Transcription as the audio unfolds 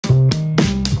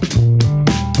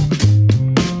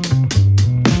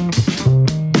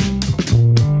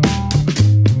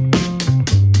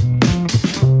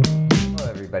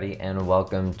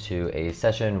welcome to a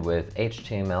session with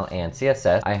HTML and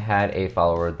CSS. I had a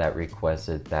follower that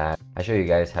requested that I show you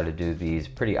guys how to do these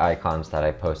pretty icons that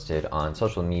I posted on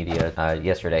social media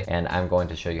yesterday, and I'm going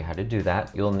to show you how to do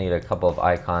that. You'll need a couple of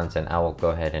icons, and I will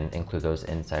go ahead and include those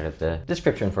inside of the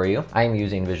description for you. I'm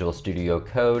using Visual Studio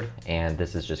Code, and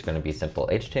this is just going to be simple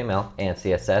HTML and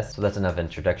CSS. So that's enough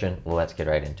introduction. Let's get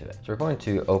right into it. So we're going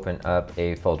to open up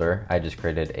a folder. I just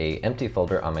created an empty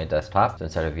folder on my desktop. So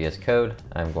inside of VS Code,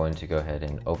 I'm going to go ahead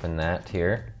and open that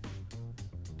here.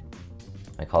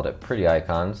 I called it Pretty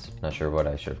Icons. Not sure what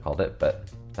I should have called it, but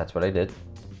that's what I did.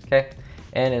 Okay,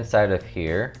 and inside of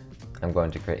here, I'm going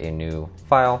to create a new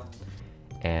file,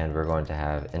 and we're going to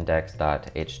have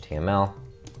index.html.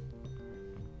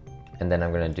 And then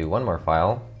I'm going to do one more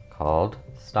file called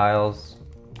styles.css.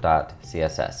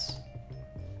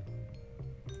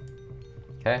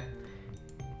 Okay,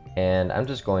 and I'm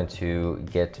just going to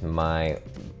get my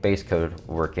base code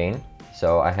working.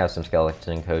 So I have some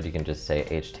skeleton code. You can just say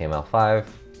HTML5,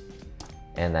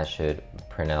 and that should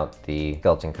print out the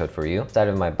skeleton code for you. Inside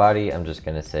of my body, I'm just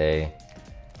gonna say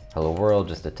hello world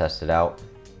just to test it out.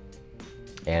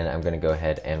 And I'm gonna go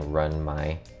ahead and run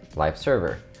my live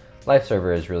server. Live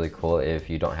server is really cool. If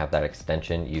you don't have that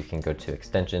extension, you can go to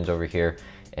extensions over here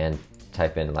and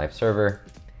type in live server,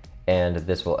 and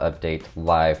this will update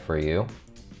live for you.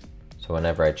 So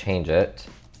whenever I change it,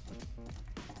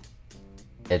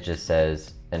 it just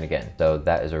says, and again, so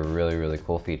that is a really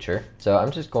cool feature. So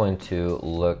I'm just going to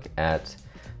look at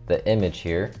the image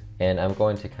here, and I'm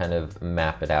going to kind of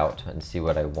map it out and see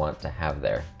what I want to have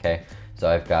there, okay? So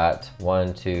I've got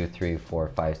 1, 2, 3, 4,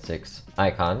 5, 6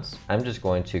 icons. I'm just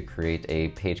going to create a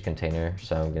page container.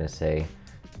 So I'm gonna say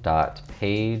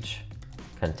 .page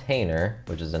container,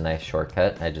 which is a nice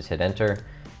shortcut. I just hit enter,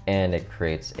 and it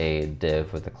creates a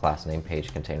div with the class name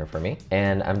page container for me.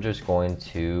 And I'm just going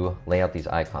to lay out these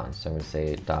icons. So I'm going to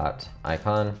say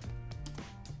 .icon.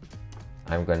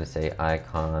 I'm going to say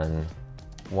icon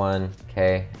 1,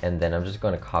 okay? And then I'm just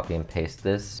going to copy and paste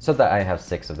this so that I have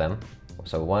 6 of them.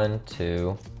 So 1,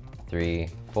 2, 3,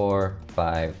 4,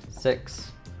 5,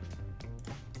 6.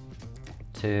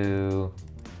 2,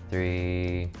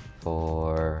 3,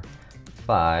 4,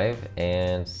 5,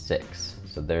 and 6.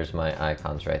 So there's my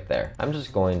icons right there. I'm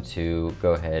just going to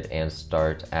go ahead and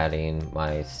start adding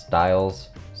my styles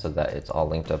so that it's all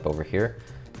linked up over here.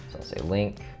 So I'll say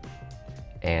link,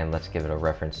 and let's give it a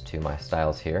reference to my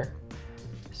styles here.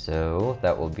 So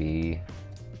that will be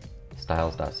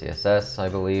styles.css, I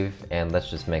believe, and let's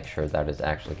just make sure that is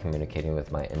actually communicating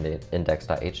with my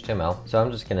index.html. So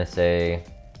I'm just gonna say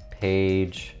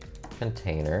page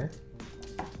container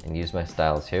and use my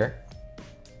styles here.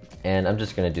 And I'm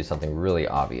just gonna do something really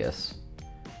obvious,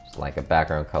 just like a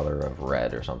background color of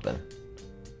red or something.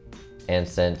 And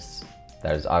since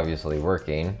that is obviously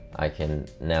working, I can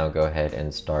now go ahead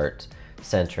and start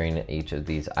centering each of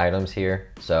these items here.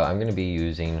 So I'm gonna be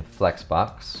using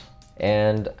Flexbox,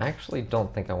 and I actually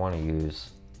don't think I wanna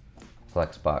use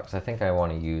Flexbox. I think I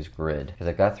wanna use grid, because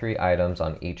I've got 3 items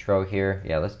on each row here.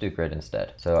 Yeah, let's do grid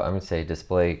instead. So I'm gonna say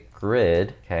display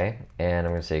grid, okay? And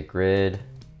I'm gonna say grid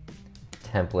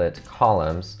template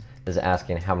columns. This is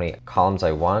asking how many columns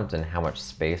I want and how much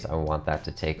space I want that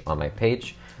to take on my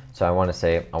page. So I want to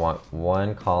say I want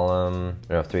 1 column,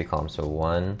 no, 3 columns. So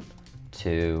 1,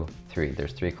 2, 3.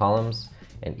 There's 3 columns,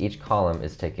 and each column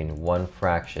is taking 1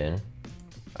 fraction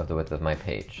of the width of my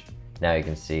page. Now you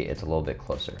can see it's a little bit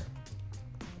closer.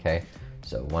 Okay,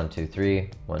 so 1, 2, 3,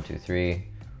 1, 2, 3,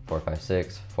 4, 5,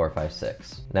 6, 4, 5,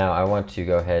 6. Now I want to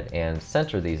go ahead and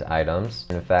center these items.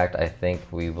 In fact, I think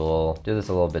we will do this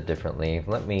a little bit differently.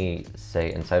 Let me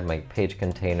say inside my page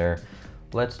container,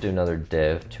 let's do another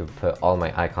div to put all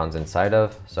my icons inside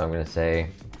of. So I'm gonna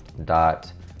say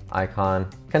 .icon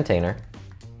container.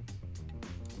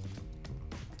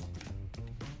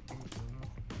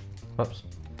 Whoops.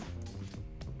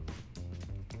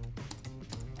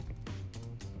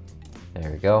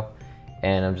 There we go.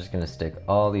 And I'm just gonna stick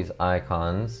all these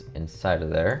icons inside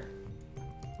of there.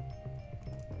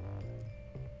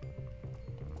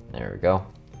 There we go.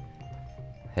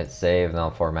 Hit save, and I'll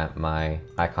format my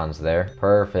icons there.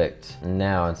 Perfect.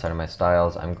 Now inside of my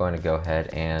styles, I'm going to go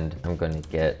ahead and I'm going to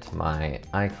get my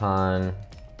icon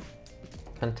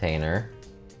container.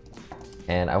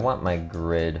 And I want my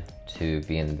grid to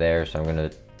be in there, so I'm gonna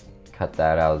cut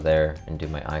that out of there and do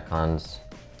my icons.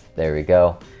 There we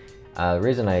go. The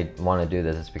reason I want to do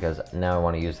this is because now I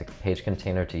want to use the page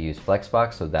container to use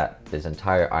Flexbox so that this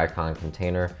entire icon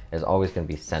container is always going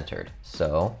to be centered.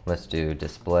 So let's do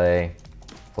display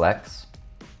flex.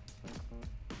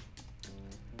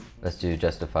 Let's do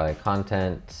justify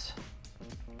content,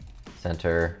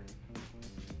 center,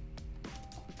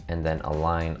 and then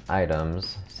align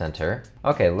items center.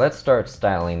 Okay, let's start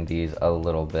styling these a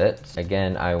little bit.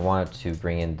 Again, I want to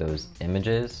bring in those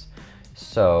images.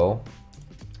 So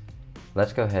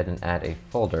let's go ahead and add a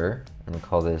folder and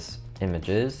call this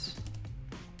images.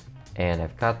 And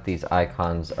I've got these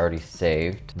icons already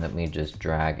saved. Let me just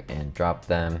drag and drop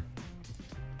them.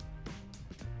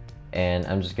 And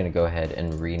I'm just gonna go ahead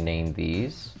and rename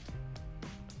these.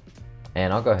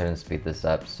 And I'll go ahead and speed this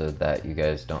up so that you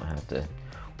guys don't have to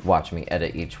watch me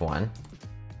edit each one.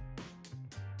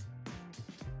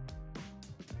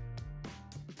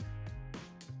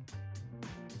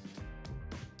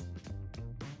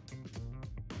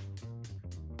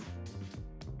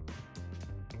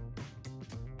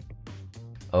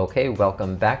 Okay,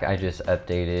 welcome back. I just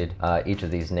updated each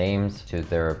of these names to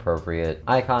their appropriate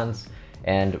icons,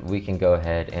 and we can go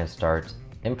ahead and start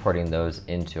importing those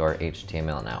into our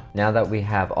HTML now. Now that we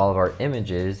have all of our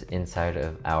images inside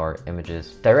of our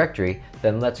images directory,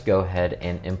 then let's go ahead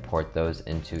and import those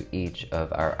into each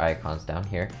of our icons down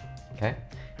here, okay,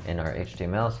 in our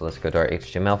HTML. So let's go to our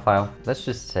HTML file. Let's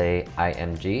just say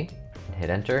img and hit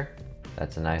enter.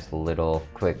 That's a nice little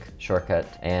quick shortcut.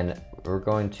 And we're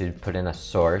going to put in a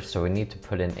source. So we need to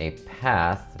put in a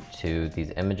path to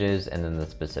these images and then the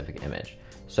specific image.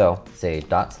 So say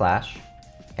 //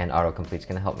 and autocomplete's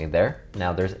gonna help me there.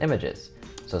 Now there's images.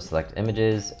 So select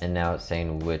images, and now it's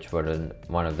saying which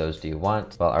one of those do you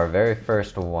want? Well, our very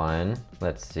first one,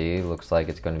 let's see, looks like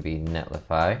it's gonna be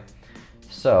Netlify.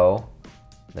 So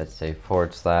let's say /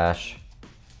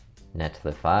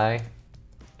 Netlify.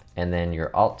 And then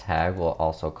your alt tag will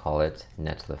also call it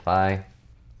Netlify.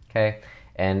 Okay,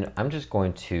 and I'm just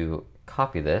going to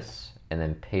copy this and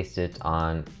then paste it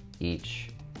on each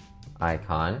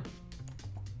icon.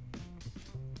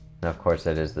 And of course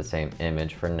it is the same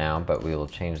image for now, but we will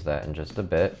change that in just a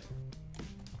bit.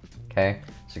 Okay,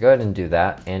 so go ahead and do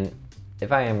that. And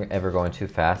if I am ever going too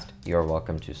fast, you're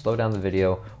welcome to slow down the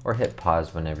video or hit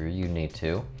pause whenever you need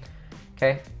to.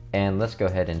 Okay, and let's go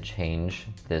ahead and change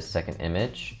this second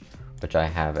image, which I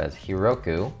have as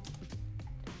Heroku,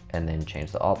 and then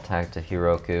change the alt tag to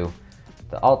Heroku.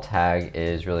 The alt tag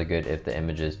is really good if the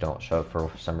images don't show up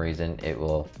for some reason. It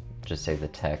will just say the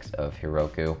text of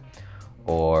Heroku.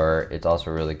 Or it's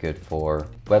also really good for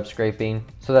web scraping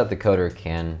so that the coder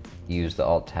can use the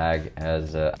alt tag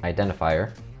as an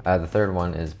identifier. The third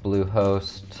one is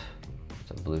Bluehost.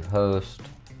 So Bluehost,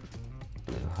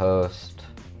 Bluehost.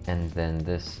 And then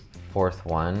this fourth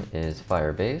one is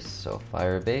Firebase. So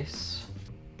Firebase,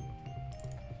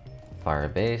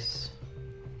 Firebase.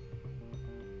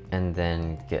 And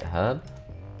then GitHub,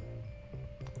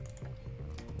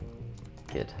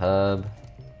 GitHub.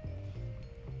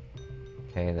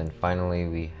 Okay, then finally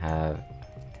we have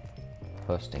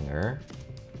Hostinger,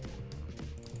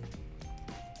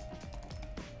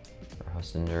 or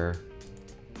Hostinger,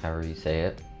 however you say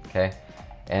it, okay?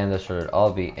 And this should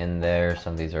all be in there.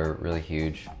 Some of these are really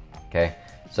huge, okay?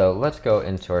 So let's go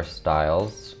into our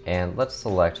styles and let's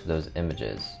select those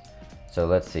images. So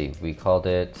let's see, we called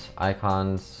it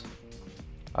icons.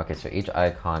 Okay, so each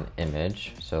icon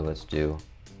image. So let's do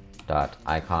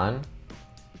 .icon.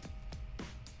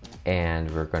 And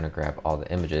we're going to grab all the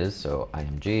images, so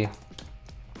img,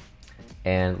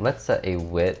 and let's set a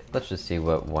width. Let's just see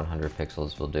what 100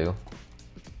 pixels will do.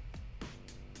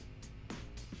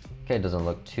 Okay, it doesn't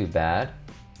look too bad.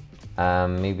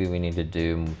 Maybe we need to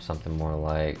do something more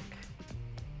like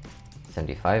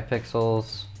 75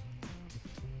 pixels.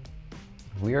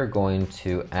 We are going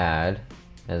to add,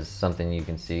 as something you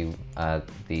can see,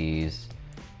 these.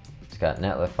 It's got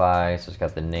Netlify, so it's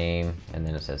got the name, and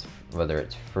then it says whether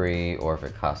it's free or if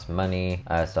it costs money,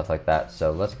 stuff like that.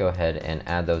 So let's go ahead and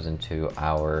add those into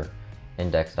our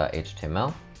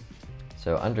index.html.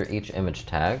 So under each image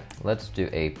tag, let's do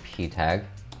a p tag.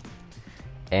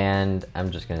 And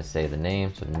I'm just going to say the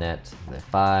name, so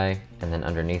Netlify, and then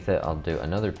underneath it I'll do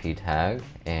another p tag,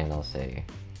 and I'll say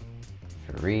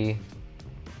free.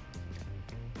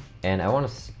 And I want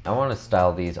to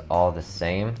style these all the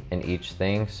same in each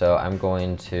thing, so I'm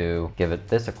going to give it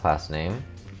this a class name.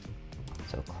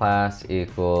 So class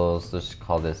equals, let's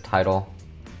call this title.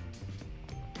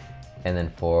 And then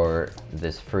for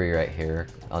this free right here,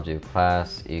 I'll do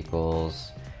class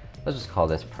equals, let's just call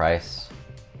this price.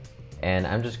 And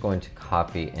I'm just going to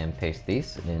copy and paste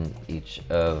these in each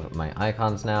of my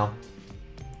icons now.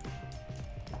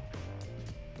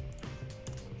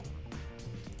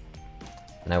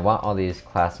 And I want all these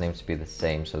class names to be the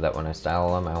same so that when I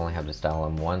style them, I only have to style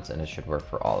them once and it should work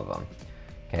for all of them.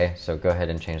 Okay, so go ahead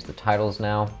and change the titles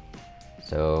now.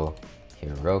 So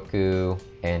Heroku,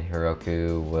 and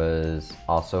Heroku was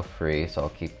also free, so I'll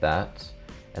keep that.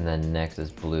 And then next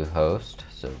is Bluehost.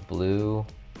 So Bluehost.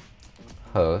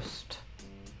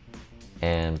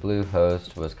 And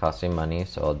Bluehost was costing money,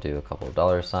 so I'll do a couple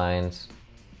of $signs,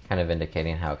 kind of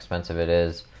indicating how expensive it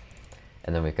is.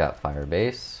 And then we've got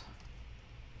Firebase.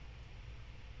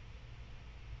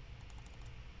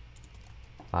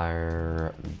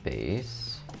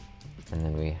 Firebase. And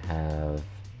then we have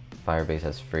Firebase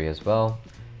as free as well.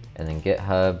 And then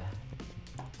GitHub.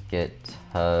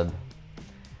 GitHub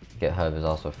is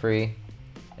also free.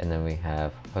 And then we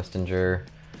have Hostinger.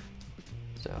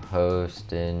 So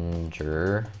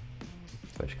Hostinger,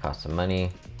 which costs some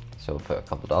money. So we'll put a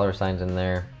couple $signs in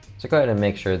there. So go ahead and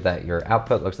make sure that your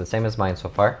output looks the same as mine so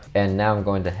far. And now I'm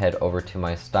going to head over to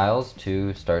my styles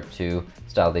to start to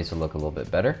style these to look a little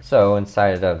bit better. So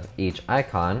inside of each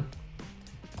icon,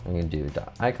 I'm going to do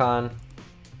 .icon,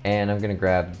 and I'm going to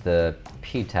grab the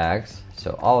p tags.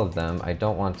 So all of them, I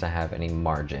don't want to have any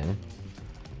margin.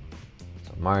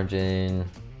 So margin,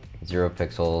 0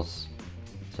 pixels,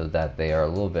 so that they are a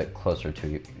little bit closer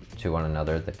to one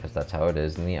another, because that's how it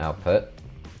is in the output.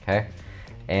 Okay.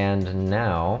 And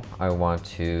now I want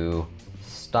to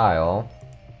style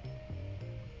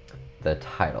the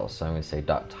title. So I'm going to say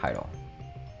 .title.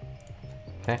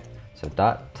 Okay, so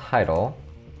 .title.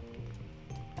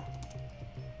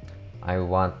 I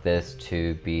want this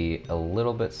to be a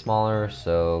little bit smaller.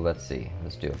 So let's see.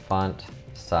 Let's do a font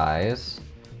size.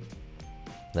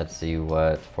 Let's see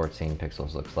what 14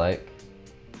 pixels looks like.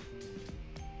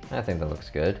 I think that looks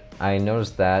good. I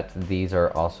noticed that these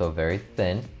are also very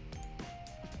thin.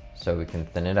 So we can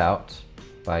thin it out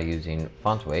by using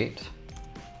font weight.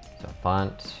 So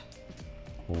font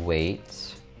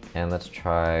weight, and let's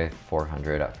try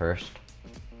 400 at first.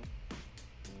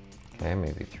 Okay,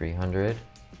 maybe 300.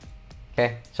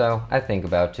 Okay, so I think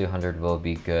about 200 will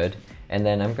be good. And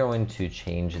then I'm going to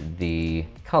change the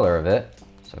color of it.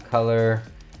 So color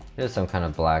is some kind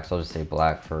of black, so I'll just say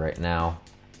black for right now.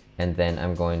 And then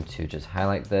I'm going to just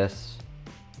highlight this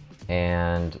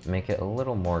and make it a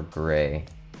little more gray.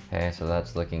 Okay, so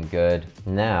that's looking good.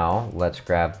 Now let's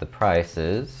grab the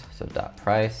prices. So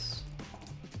 .price.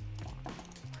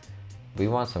 We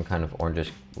want some kind of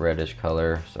orangish reddish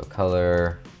color. So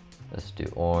color, let's do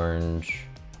orange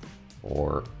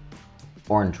or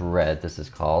orange red, this is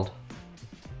called.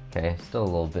 Okay, still a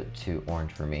little bit too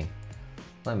orange for me.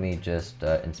 Let me just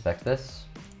inspect this.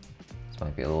 This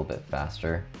might be a little bit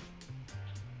faster.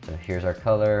 So here's our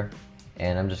color,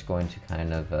 and I'm just going to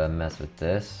kind of mess with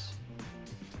this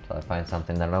until I find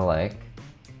something that I like.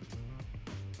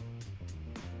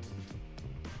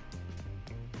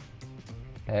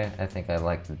 Okay, I think I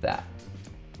like that.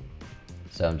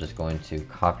 So I'm just going to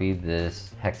copy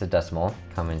this hexadecimal,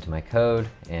 come into my code,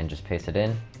 and just paste it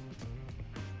in.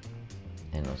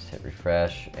 And let's hit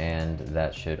refresh, and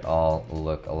that should all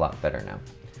look a lot better now.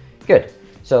 Good.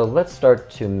 So let's start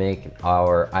to make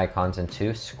our icons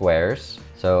into squares.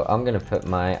 So I'm going to put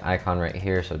my icon right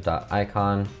here, so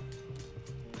 .icon.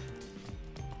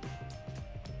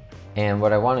 And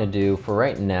what I want to do for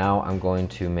right now, I'm going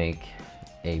to make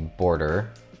a border.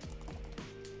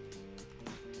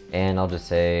 And I'll just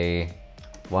say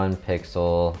 1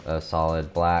 pixel of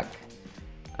solid black.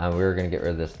 We're going to get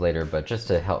rid of this later, but just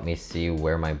to help me see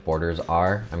where my borders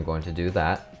are, I'm going to do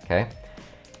that, okay?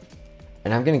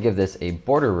 And I'm going to give this a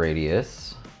border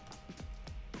radius.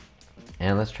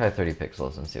 And let's try 30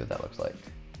 pixels and see what that looks like.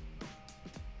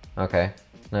 Okay,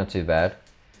 not too bad.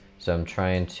 So I'm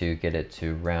trying to get it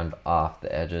to round off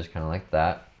the edges, kind of like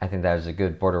that. I think that is a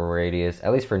good border radius,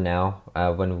 at least for now.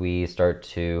 When we start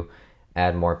to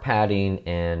add more padding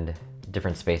and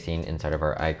different spacing inside of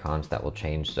our icons, that will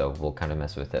change, so we'll kind of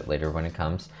mess with it later when it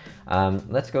comes.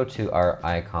 Let's go to our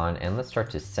icon and let's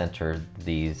start to center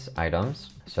these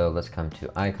items. So let's come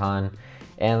to icon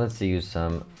and let's use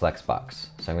some flexbox.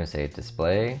 So I'm going to say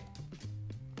display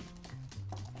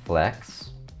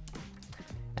flex,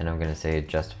 and I'm going to say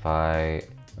justify,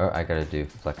 or I got to do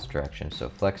flex direction. So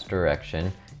flex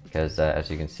direction, because as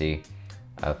you can see,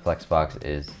 flexbox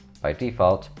is by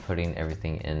default putting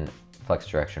everything in flex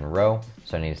direction row.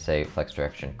 So I need to say flex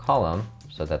direction column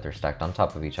so that they're stacked on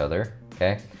top of each other.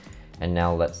 Okay. And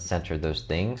now let's center those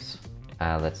things.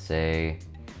 Let's say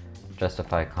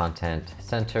justify content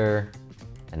center,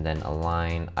 and then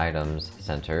align items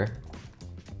center.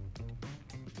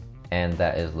 And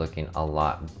that is looking a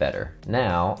lot better.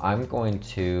 Now I'm going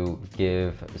to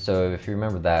give, so if you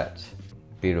remember that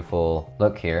beautiful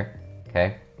look here,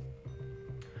 okay,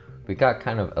 we got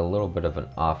kind of a little bit of an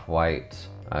off-white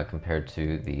compared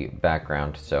to the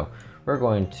background. So we're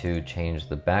going to change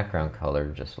the background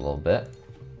color just a little bit.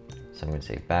 So I'm going to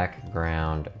say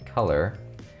background color,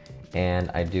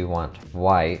 And I do want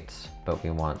white, but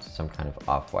we want some kind of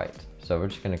off-white. So we're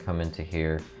just gonna come into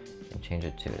here and change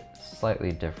it to a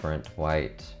slightly different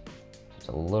white. It's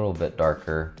a little bit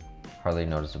darker, hardly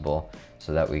noticeable,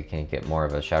 so that we can get more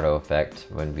of a shadow effect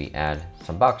when we add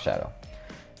some box shadow.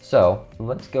 So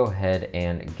let's go ahead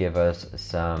and give us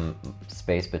some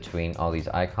space between all these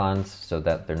icons so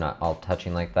that they're not all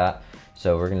touching like that.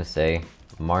 So we're gonna say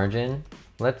margin.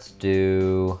 Let's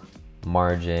do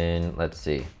margin, let's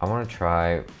see. I wanna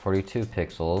try 42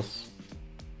 pixels.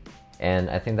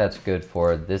 And I think that's good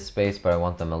for this space, but I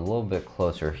want them a little bit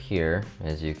closer here.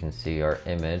 As you can see our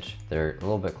image, they're a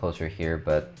little bit closer here,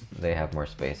 but they have more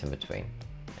space in between.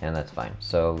 And that's fine.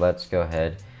 So let's go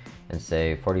ahead and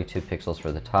say 42 pixels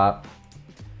for the top,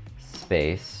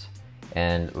 space,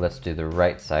 and let's do the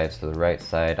right side. So the right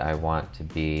side I want to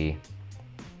be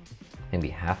maybe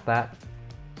half that.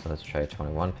 So let's try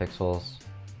 21 pixels.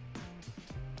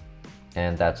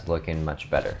 And that's looking much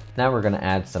better. Now we're gonna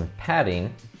add some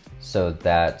padding so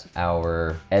that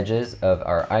our edges of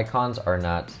our icons are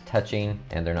not touching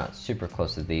and they're not super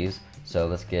close to these. So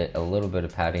let's get a little bit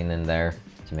of padding in there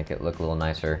to make it look a little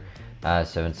nicer.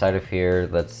 So inside of here,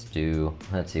 let's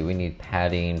see, we need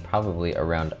padding probably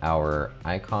around our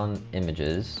icon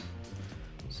images.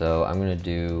 So I'm gonna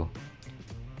do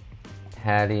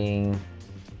padding,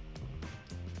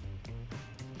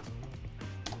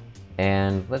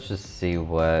 and let's just see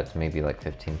what maybe like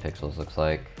 15 pixels looks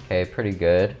like. Okay, pretty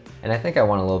good. And I think I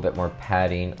want a little bit more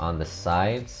padding on the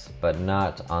sides, but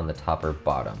not on the top or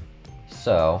bottom.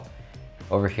 So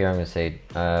over here, I'm gonna say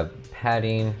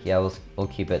padding, yeah, we'll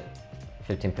keep it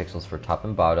 15 pixels for top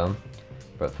and bottom.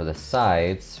 But for the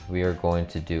sides, we are going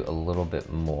to do a little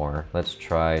bit more. Let's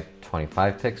try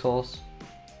 25 pixels.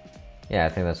 Yeah, I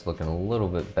think that's looking a little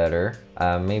bit better.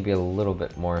 Maybe a little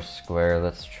bit more square.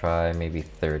 Let's try maybe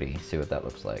 30, see what that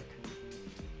looks like.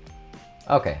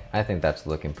 Okay, I think that's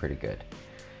looking pretty good.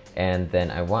 And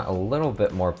then I want a little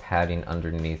bit more padding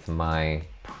underneath my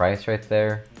price right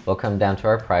there. We'll come down to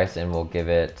our price and we'll give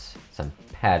it some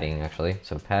padding actually.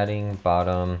 So padding,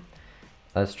 bottom,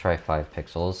 let's try 5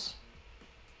 pixels.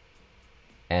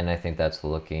 And I think that's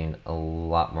looking a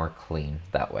lot more clean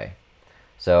that way.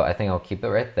 So I think I'll keep it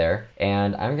right there.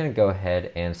 And I'm gonna go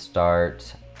ahead and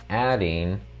start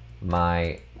adding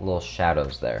my little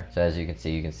shadows there. So as you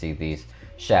can see these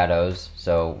shadows.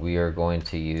 So we are going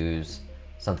to use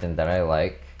something that I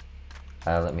like.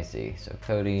 Let me see, so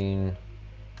coding,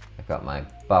 I've got my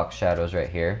box shadows right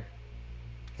here,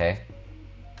 okay?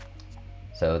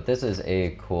 So this is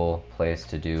a cool place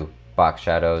to do box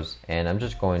shadows, and I'm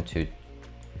just going to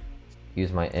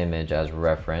use my image as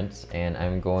reference, and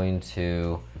I'm going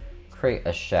to create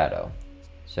a shadow.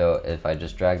 So if I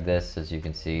just drag this, as you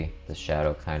can see, the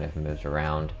shadow kind of moves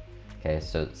around. Okay,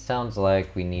 so it sounds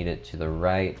like we need it to the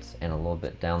right and a little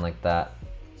bit down like that.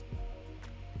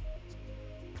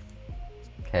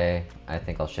 Okay, I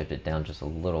think I'll shift it down just a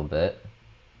little bit.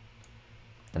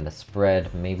 And the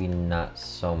spread, maybe not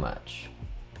so much.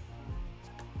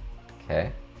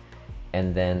 Okay,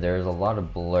 and then there's a lot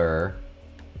of blur.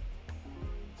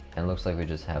 And looks like we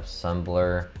just have some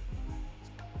blur.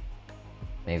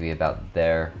 Maybe about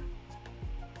there.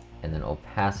 And then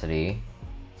opacity,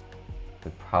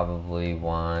 we probably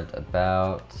want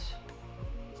about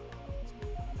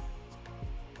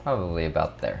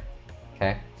there,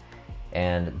 okay?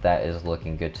 And that is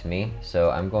looking good to me. So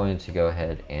I'm going to go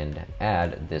ahead and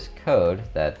add this code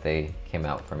that they came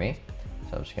out for me.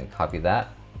 So I'm just gonna copy that,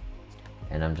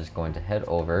 and I'm just going to head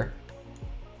over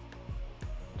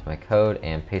to my code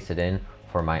and paste it in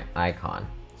for my icon.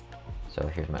 So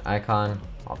here's my icon,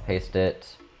 I'll paste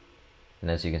it. And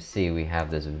as you can see, we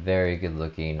have this very good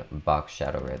looking box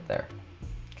shadow right there.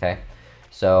 Okay,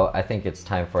 so I think it's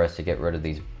time for us to get rid of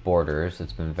these borders.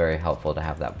 It's been very helpful to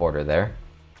have that border there,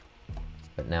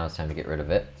 but now it's time to get rid of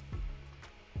it.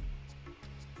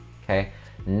 Okay,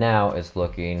 now it's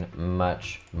looking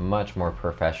much more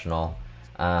professional.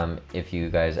 If you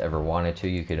guys ever wanted to,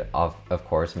 you could of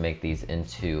course make these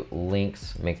into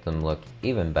links, make them look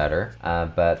even better,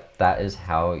 but that is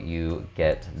how you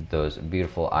get those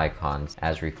beautiful icons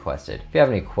as requested. If you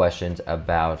have any questions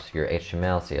about your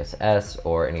HTML, CSS,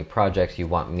 or any projects you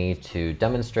want me to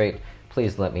demonstrate,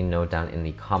 please let me know down in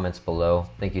the comments below.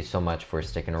 Thank you so much for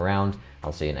sticking around.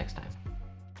 I'll see you next time.